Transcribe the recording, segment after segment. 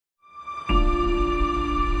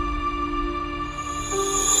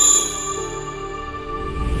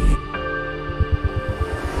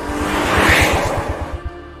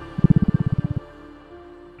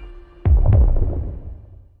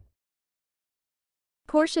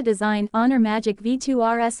Porsche Design Honor Magic V2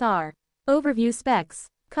 RSR. Overview specs.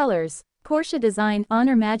 Colors. Porsche Design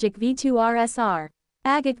Honor Magic V2 RSR.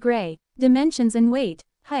 Agate gray. Dimensions and weight.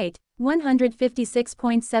 Height,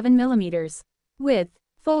 156.7 mm. Width,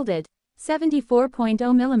 folded, 74.0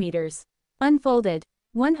 mm. Unfolded,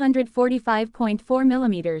 145.4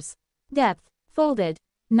 mm. Depth, folded,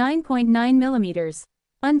 9.9 mm.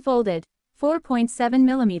 Unfolded, 4.7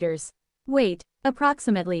 mm. Weight,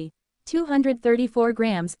 approximately 234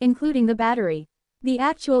 grams including the battery. The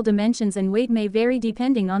actual dimensions and weight may vary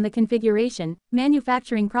depending on the configuration,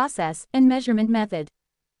 manufacturing process, and measurement method.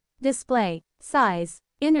 Display. Size.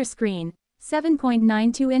 Inner screen,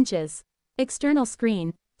 7.92 inches. External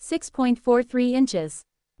screen, 6.43 inches.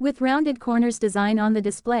 With rounded corners design on the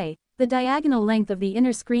display, the diagonal length of the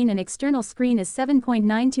inner screen and external screen is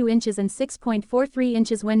 7.92 inches and 6.43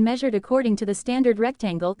 inches when measured according to the standard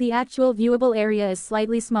rectangle. The actual viewable area is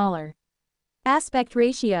slightly smaller. Aspect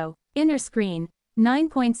ratio. Inner screen,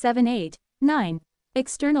 9.78, 9.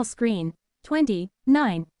 External screen, 20,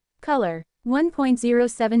 9. Color,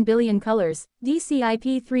 1.07 billion colors,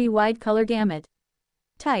 DCI-P3 wide color gamut.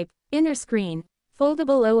 Type, inner screen,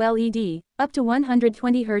 foldable OLED, up to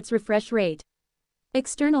 120 Hz refresh rate.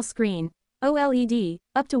 External screen, OLED,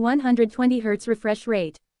 up to 120 Hz refresh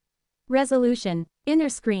rate. Resolution, inner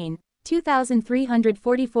screen,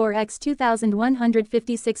 2344 x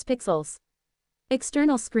 2156 pixels.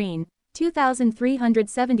 External screen,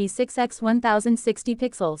 2376 x 1060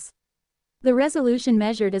 pixels. The resolution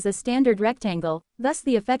measured is a standard rectangle, thus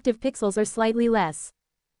the effective pixels are slightly less.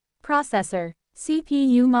 Processor.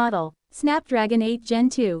 CPU model. Snapdragon 8 Gen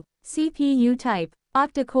 2. CPU type.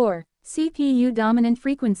 Octa-core. CPU dominant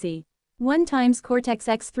frequency. 1 times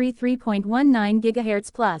Cortex-X 3.19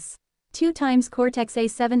 GHz plus. 2 times Cortex-A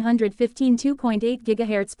 715 2.8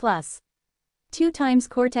 GHz plus. 2 times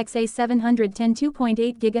Cortex-A 710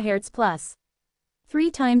 2.8 GHz plus. 3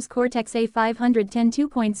 times Cortex-A 510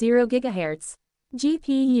 2.0 GHz.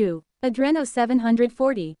 GPU. Adreno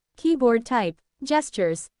 740. Keyboard type.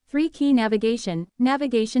 Gestures. 3-key navigation.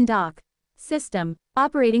 Navigation dock. System.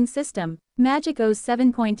 Operating system. Magic OS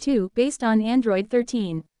 7.2 based on Android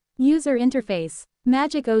 13. User interface.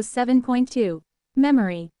 Magic OS 7.2.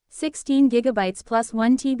 Memory. 16 GB plus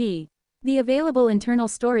 1 TB. The available internal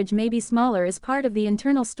storage may be smaller as part of the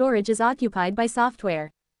internal storage is occupied by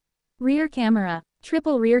software. Rear camera.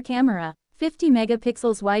 Triple rear camera. 50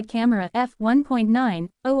 megapixels wide camera f1.9,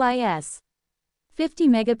 OIS. 50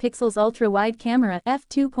 megapixels ultra-wide camera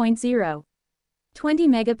f2.0. 20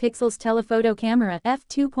 megapixels telephoto camera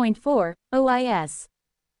f2.4, OIS.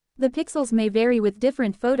 The pixels may vary with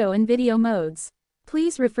different photo and video modes.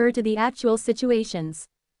 Please refer to the actual situations.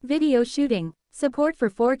 Video shooting. Support for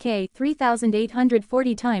 4K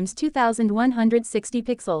 3840 x 2160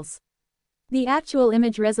 pixels. The actual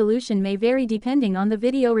image resolution may vary depending on the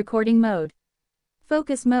video recording mode.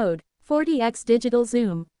 Focus mode. 40x digital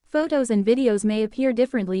zoom. Photos and videos may appear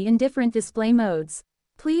differently in different display modes.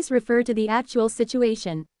 Please refer to the actual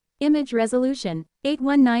situation. Image resolution.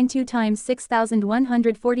 8192 x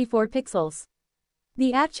 6144 pixels.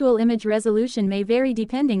 The actual image resolution may vary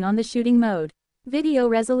depending on the shooting mode. Video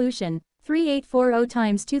resolution.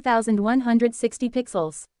 3840 x 2160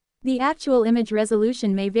 pixels. The actual image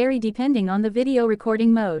resolution may vary depending on the video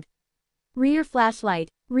recording mode. Rear flashlight.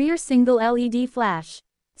 Rear single LED flash.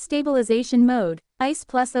 Stabilization mode. ICE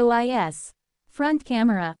plus OIS. Front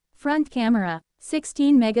camera. Front camera.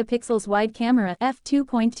 16 megapixels wide camera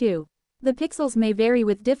f2.2. The pixels may vary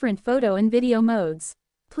with different photo and video modes.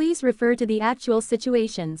 Please refer to the actual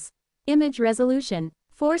situations. Image resolution.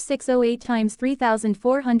 4608 x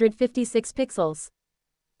 3456 pixels.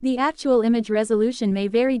 The actual image resolution may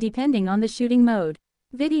vary depending on the shooting mode.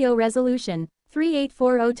 Video resolution.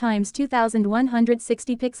 3840 x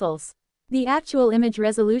 2160 pixels. The actual image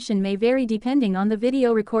resolution may vary depending on the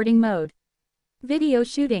video recording mode. Video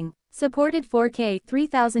shooting. Supported 4K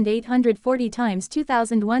 3840 x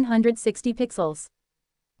 2160 pixels.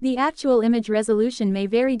 The actual image resolution may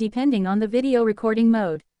vary depending on the video recording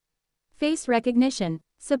mode. Face recognition.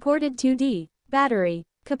 Supported 2D. Battery.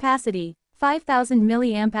 Capacity. 5000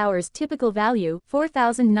 mAh typical value,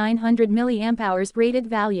 4900 mAh rated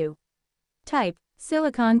value. Type.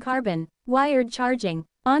 Silicon carbon. Wired charging.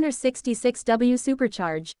 Honor 66W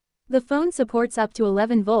Supercharge. The phone supports up to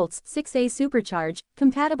 11 volts 6A Supercharge,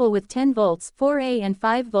 compatible with 10 volts 4A and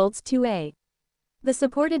 5 volts 2A. The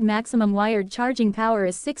supported maximum wired charging power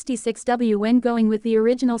is 66W when going with the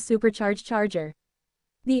original Supercharge charger.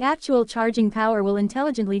 The actual charging power will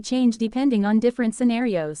intelligently change depending on different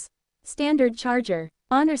scenarios. Standard charger.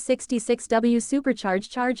 Honor 66W Supercharge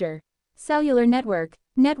charger. Cellular network.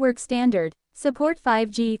 Network standard. Support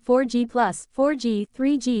 5G, 4G+, 4G,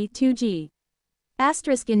 3G, 2G.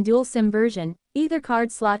 Asterisk in dual SIM version, either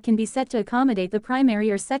card slot can be set to accommodate the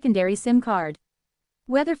primary or secondary SIM card.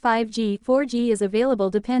 Whether 5G, 4G is available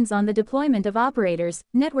depends on the deployment of operators,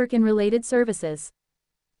 network and related services.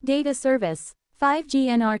 Data service. 5G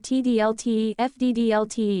NR-TD-LTE,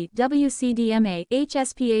 FDD-LTE, WCDMA,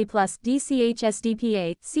 HSPA+,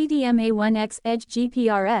 DCH-SDPA, CDMA1X, Edge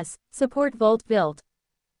GPRS, support Volt-ViLT.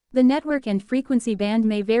 The network and frequency band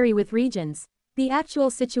may vary with regions. The actual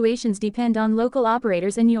situations depend on local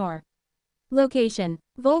operators and your location.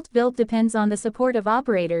 Volt-ViLT depends on the support of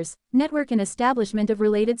operators, network and establishment of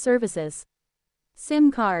related services.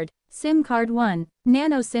 SIM card. SIM card 1,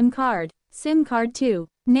 Nano SIM card. SIM card 2,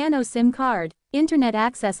 Nano SIM card. Internet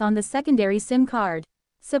access on the secondary SIM card.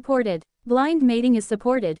 Supported. Blind mating is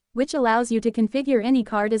supported, which allows you to configure any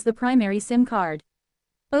card as the primary SIM card.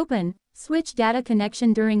 Open. Switch data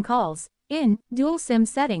connection during calls. In. Dual SIM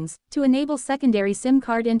settings, to enable secondary SIM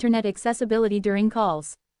card internet accessibility during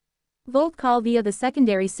calls. Volt call via the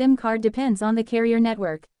secondary SIM card depends on the carrier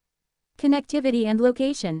network. Connectivity and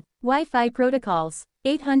location. Wi-Fi protocols.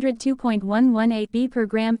 802.118b per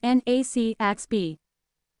gram NAC AX-B.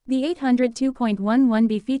 The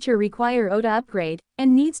 802.11b feature require OTA upgrade,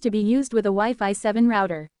 and needs to be used with a Wi-Fi 7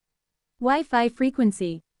 router. Wi-Fi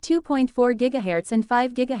frequency. 2.4 GHz and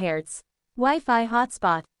 5 GHz. Wi-Fi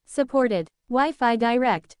hotspot. Supported. Wi-Fi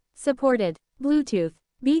direct. Supported. Bluetooth.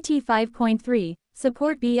 BT 5.3.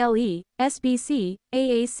 Support BLE, SBC,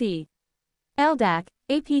 AAC. LDAC,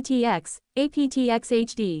 aptX, aptX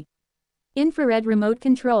HD. Infrared remote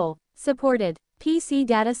control. Supported. PC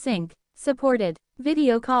data sync. Supported.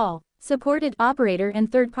 Video call. Supported operator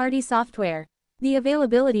and third-party software. The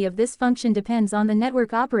availability of this function depends on the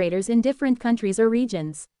network operators in different countries or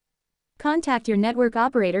regions. Contact your network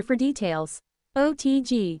operator for details.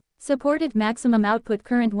 OTG. Supported maximum output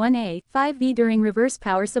current 1A, 5V during reverse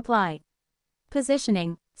power supply.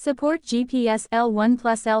 Positioning. Support GPS L1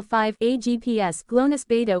 plus L5 A GPS GLONASS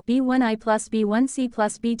Beidou B1I plus B1C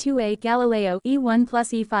plus B2A Galileo E1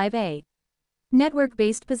 plus E5A.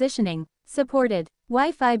 Network-based positioning. Supported.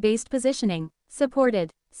 Wi-Fi-based positioning. Supported.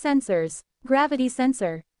 Sensors. Gravity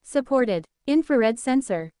sensor. Supported. Infrared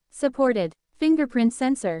sensor. Supported. Fingerprint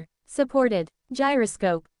sensor. Supported.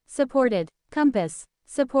 Gyroscope. Supported. Compass.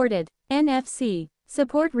 Supported. NFC.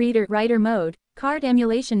 Support reader-writer mode, card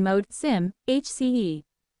emulation mode, SIM, HCE.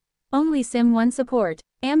 Only SIM1 support.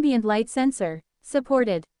 Ambient light sensor.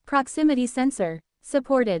 Supported. Proximity sensor.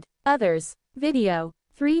 Supported. Others. Video.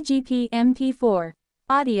 3GP MP4.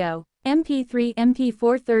 Audio. MP3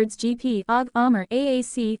 MP4 thirds GP OG AMR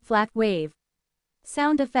AAC flat wave.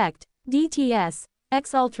 Sound effect. DTS.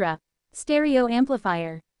 X Ultra. Stereo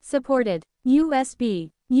amplifier. Supported.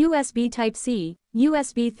 USB. USB Type-C,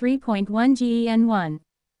 USB 3.1 GEN1.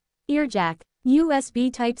 Earjack,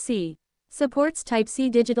 USB Type-C. Supports Type-C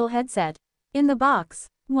digital headset. In the box.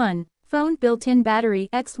 1. Phone built-in battery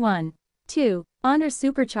X1. 2. Honor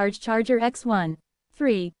supercharged charger X1.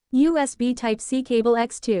 3. USB Type-C cable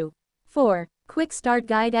X2. 4. Quick start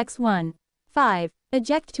guide X1. 5.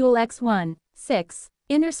 Eject tool X1. 6.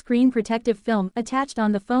 Inner screen protective film attached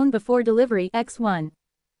on the phone before delivery X1.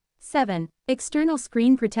 7. External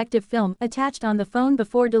screen protective film attached on the phone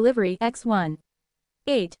before delivery X1.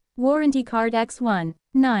 8. Warranty card X1.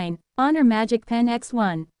 9. Honor Magic Pen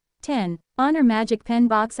X1. 10. Honor Magic Pen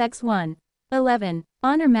Box X1. 11.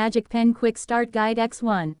 Honor Magic Pen Quick Start Guide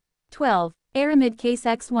X1. 12. Aramid Case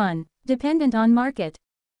X1. Dependent on market.